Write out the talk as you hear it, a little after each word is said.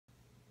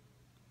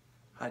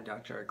Hi,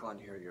 Dr. Eric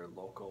Lund here, your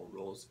local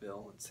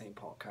Roseville and St.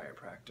 Paul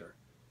chiropractor,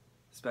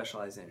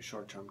 specializing in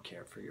short-term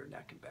care for your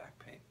neck and back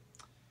pain.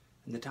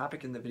 And the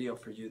topic in the video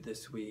for you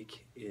this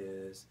week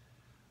is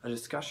a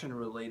discussion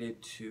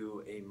related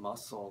to a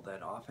muscle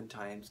that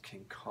oftentimes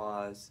can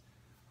cause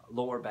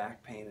lower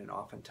back pain and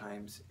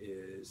oftentimes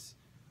is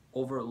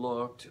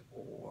overlooked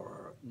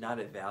or not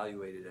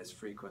evaluated as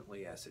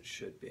frequently as it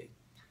should be.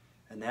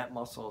 And that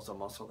muscle is a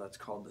muscle that's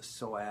called the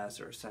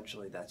psoas, or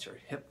essentially that's your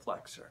hip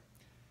flexor.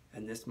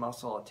 And this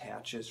muscle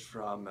attaches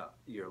from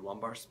your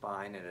lumbar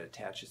spine and it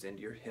attaches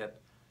into your hip,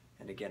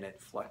 and again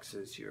it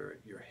flexes your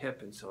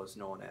hip, and so is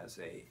known as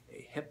a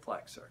hip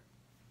flexor.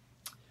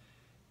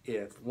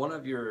 If one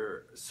of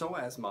your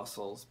psoas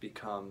muscles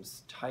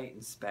becomes tight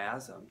and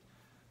spasmed,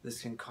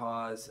 this can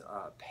cause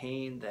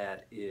pain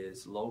that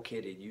is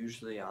located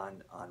usually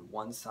on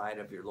one side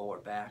of your lower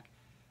back,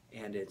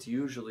 and it's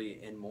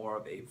usually in more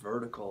of a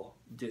vertical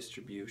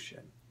distribution.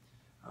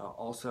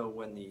 Also,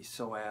 when the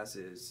psoas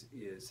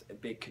is a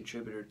big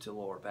contributor to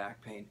lower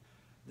back pain,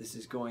 this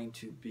is going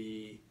to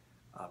be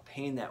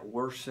pain that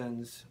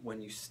worsens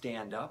when you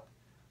stand up,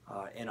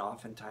 and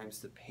oftentimes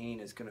the pain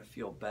is going to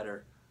feel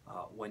better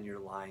when you're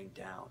lying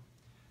down.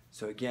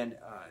 So again,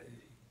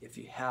 if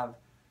you have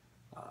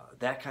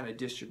that kind of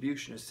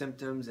distribution of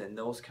symptoms and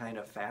those kind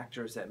of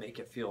factors that make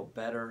it feel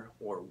better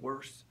or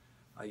worse,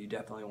 you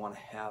definitely want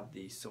to have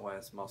the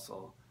psoas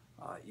muscle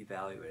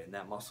evaluated, and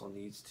that muscle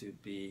needs to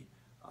be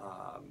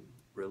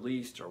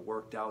released or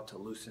worked out to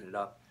loosen it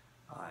up,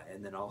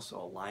 and then also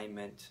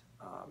alignment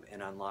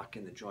and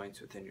unlocking the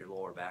joints within your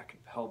lower back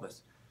and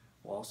pelvis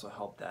will also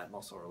help that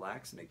muscle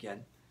relax, and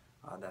again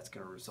that's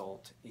going to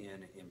result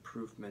in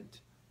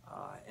improvement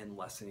and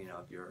lessening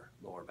of your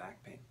lower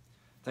back pain.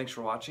 Thanks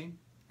for watching,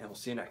 and we'll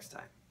see you next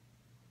time.